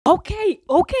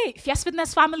Okay, Fierce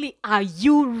Fitness family, are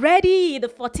you ready? The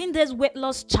 14 days weight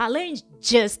loss challenge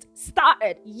just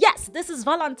started. Yes, this is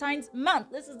Valentine's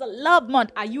month. This is the love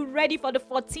month. Are you ready for the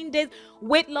 14 days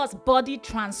weight loss body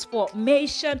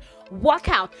transformation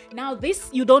workout? Now, this,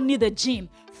 you don't need a gym.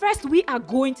 First, we are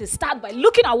going to start by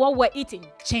looking at what we're eating.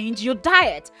 Change your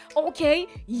diet. Okay,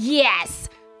 yes.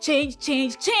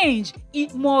 Change.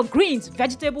 Eat more greens,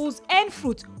 vegetables, and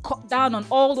fruit. Cut down on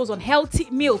all those unhealthy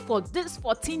meals for this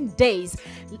 14 days.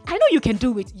 I know you can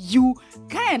do it. You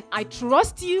can. I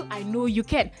trust you. I know you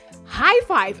can. High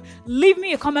five. Leave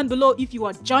me a comment below if you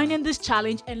are joining this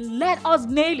challenge and let us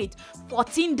nail it.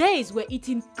 14 days. We're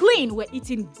eating clean. We're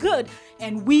eating good.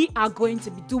 And we are going to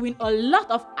be doing a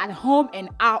lot of at-home and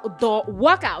outdoor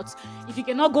workouts. If you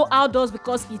cannot go outdoors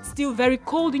because it's still very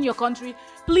cold in your country,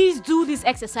 please do these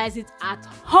exercises at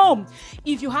home.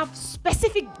 If you have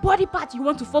specific body part you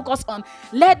want to focus on,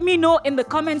 let me know in the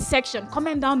comment section.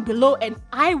 Comment down below and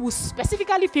I will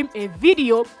specifically film a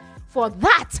video for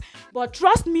that. But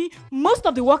trust me, most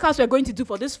of the workouts we're going to do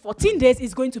for this 14 days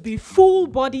is going to be full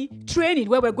body training,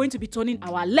 where we're going to be toning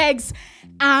our legs,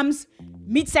 arms,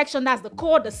 midsection, that's the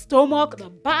core, the stomach, the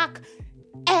back,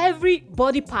 every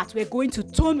body part we're going to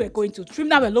tone, we're going to trim.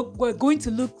 Now we're going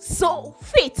to look so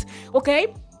fit.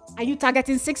 Okay, are you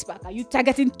targeting six-pack? Are you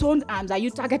targeting toned arms? Are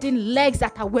you targeting legs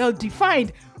that are well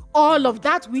defined? All of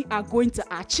that we are going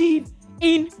to achieve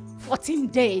in 14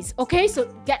 days. Okay, so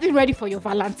getting ready for your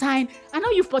Valentine. I know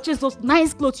you've purchased those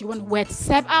nice clothes you want to wear to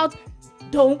step out.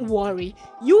 Don't worry,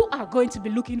 you are going to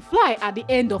be looking fly at the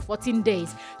end of 14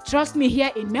 days. Trust me, here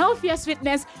in Fierce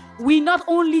Fitness, we not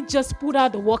only just put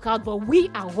out the workout, but we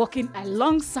are working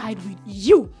alongside with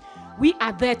you. We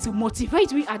are there to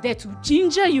motivate, we are there to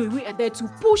ginger you, we are there to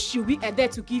push you, we are there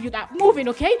to give you that moving,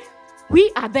 okay?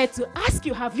 We are there to ask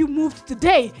you, have you moved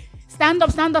today? Stand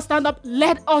up,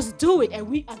 let us do it. And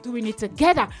we are doing it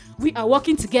together. We are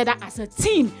working together as a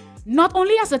team. Not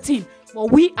only as a team, but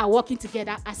we are working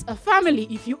together as a family.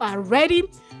 If you are ready,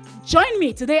 join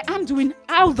me. Today I'm doing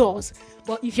outdoors,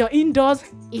 but if you're indoors,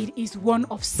 it is one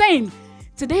of same.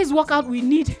 Today's workout, we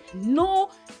need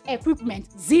no equipment,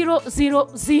 0.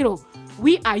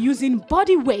 We are using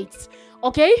body weights.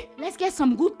 Okay, let's get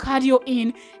some good cardio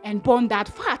in and burn that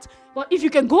fat. But if you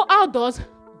can go outdoors,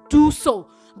 do so.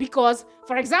 Because,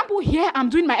 for example, here I'm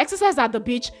doing my exercise at the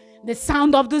beach. The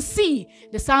sound of the sea,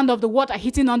 the sound of the water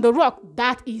hitting on the rock,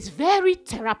 that is very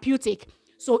therapeutic.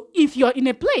 So if you're in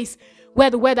a place where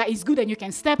the weather is good and you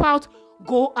can step out,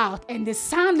 go out. And the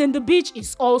sand in the beach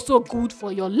is also good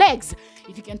for your legs.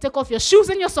 If you can take off your shoes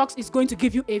and your socks, it's going to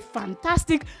give you a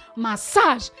fantastic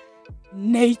massage.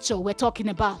 Nature we're talking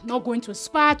about, not going to a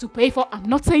spa to pay for. I'm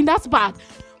not saying that's bad,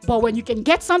 but when you can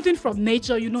get something from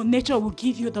nature, you know nature will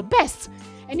give you the best.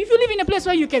 And if you live in a place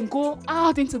where you can go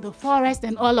out into the forest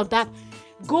and all of that,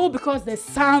 go, because the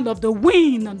sound of the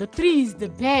wind on the trees, the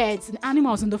birds and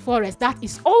animals in the forest, that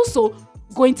is also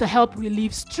going to help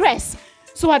relieve stress.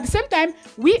 So at the same time,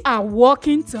 we are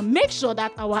working to make sure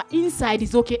that our inside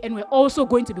is okay, and we're also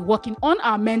going to be working on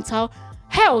our mental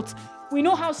health. We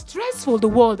know how stressful the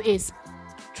world is.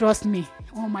 Trust me,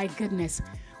 oh my goodness.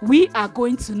 We are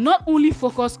going to not only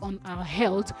focus on our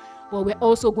health, but we're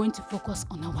also going to focus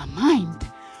on our mind.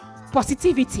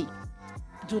 Positivity.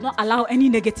 Do not allow any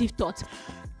negative thoughts.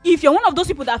 If you're one of those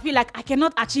people that feel like, I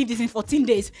cannot achieve this in 14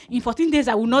 days, in 14 days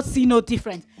I will not see no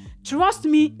difference. Trust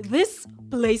me, this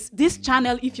place, this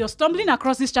channel, if you're stumbling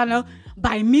across this channel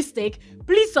by mistake,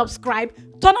 please subscribe,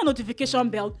 turn on notification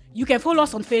bell. You can follow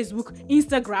us on Facebook,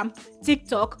 Instagram,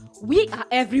 TikTok. We are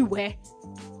everywhere.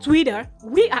 Twitter,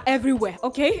 we are everywhere,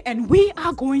 okay? And we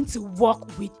are going to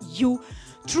work with you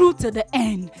through to the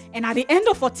end. And at the end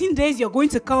of 14 days, you're going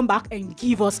to come back and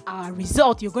give us our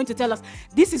result. You're going to tell us,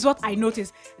 this is what I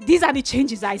noticed. These are the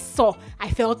changes I saw. I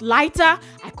felt lighter.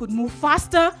 I could move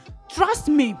faster. Trust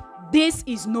me, this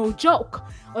is no joke,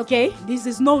 okay? This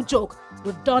is no joke.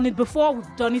 We've done it before.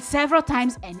 We've done it several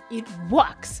times and it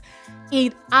works.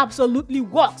 It absolutely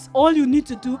works. All you need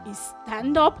to do is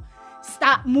stand up,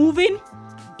 start moving.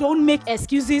 Don't make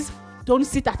excuses. Don't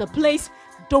sit at a place.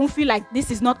 Don't feel like this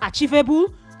is not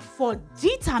achievable. For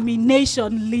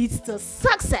determination leads to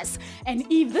success. And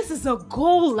if this is a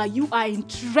goal that you are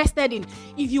interested in,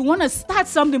 if you want to start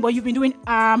something but you've been doing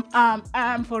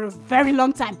for a very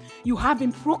long time, you have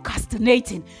been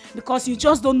procrastinating because you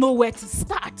just don't know where to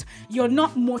start. You're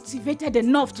not motivated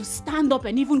enough to stand up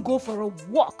and even go for a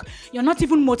walk. You're not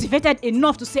even motivated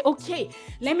enough to say, okay,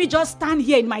 let me just stand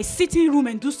here in my sitting room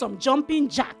and do some jumping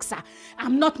jacks.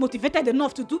 I'm not motivated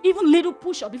enough to do even little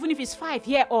push-up, even if it's 5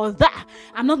 here or there.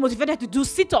 I'm not motivated to do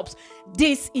sit-ups.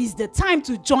 This is the time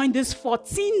to join this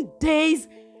 14 days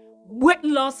weight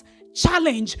loss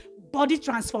challenge, body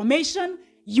transformation,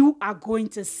 you are going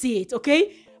to see it,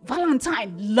 okay?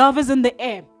 Valentine, love is in the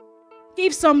air.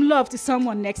 Give some love to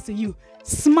someone next to you.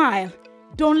 Smile.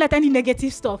 Don't let any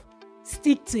negative stuff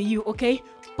stick to you, okay?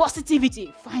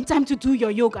 Positivity. Find time to do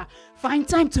your yoga. Find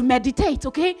time to meditate,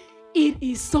 okay? It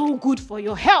is so good for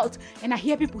your health. And I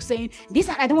hear people saying,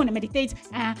 I don't want to meditate.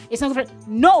 It's not good for...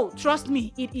 No, trust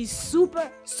me. It is super,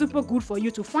 super good for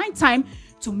you to find time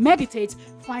to meditate.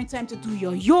 Find time to do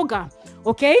your yoga,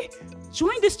 okay?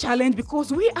 Join this challenge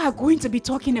because we are going to be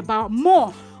talking about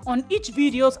more. On each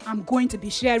videos, I'm going to be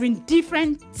sharing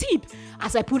different tips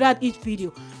as I put out each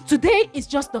video. Today is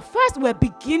just the first. We're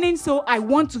beginning, so I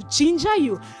want to ginger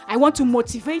you. I want to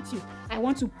motivate you. I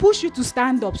want to push you to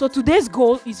stand up. So today's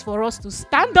goal is for us to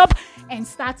stand up and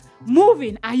start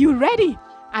moving. Are you ready?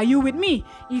 Are you with me?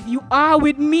 If you are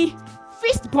with me,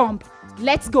 fist bump.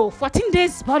 Let's go. 14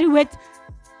 days body weight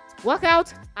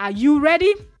workout. Are you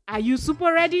ready? Are you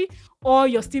super ready? Or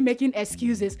you're still making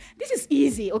excuses? This is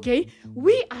easy, okay?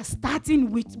 We are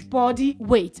starting with body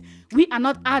weight. We are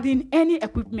not adding any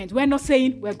equipment. We're not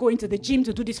saying we're going to the gym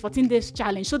to do this 14 days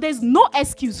challenge. So there's no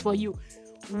excuse for you.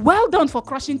 Well done for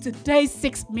crushing today's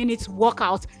 6 minutes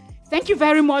workout. Thank you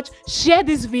very much. Share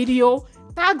this video.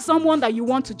 Tag someone that you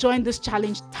want to join this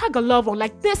challenge. Tag a loved one.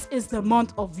 Like, this is the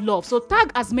month of love. So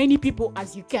tag as many people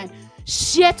as you can.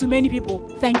 Share to many people.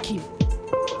 Thank you.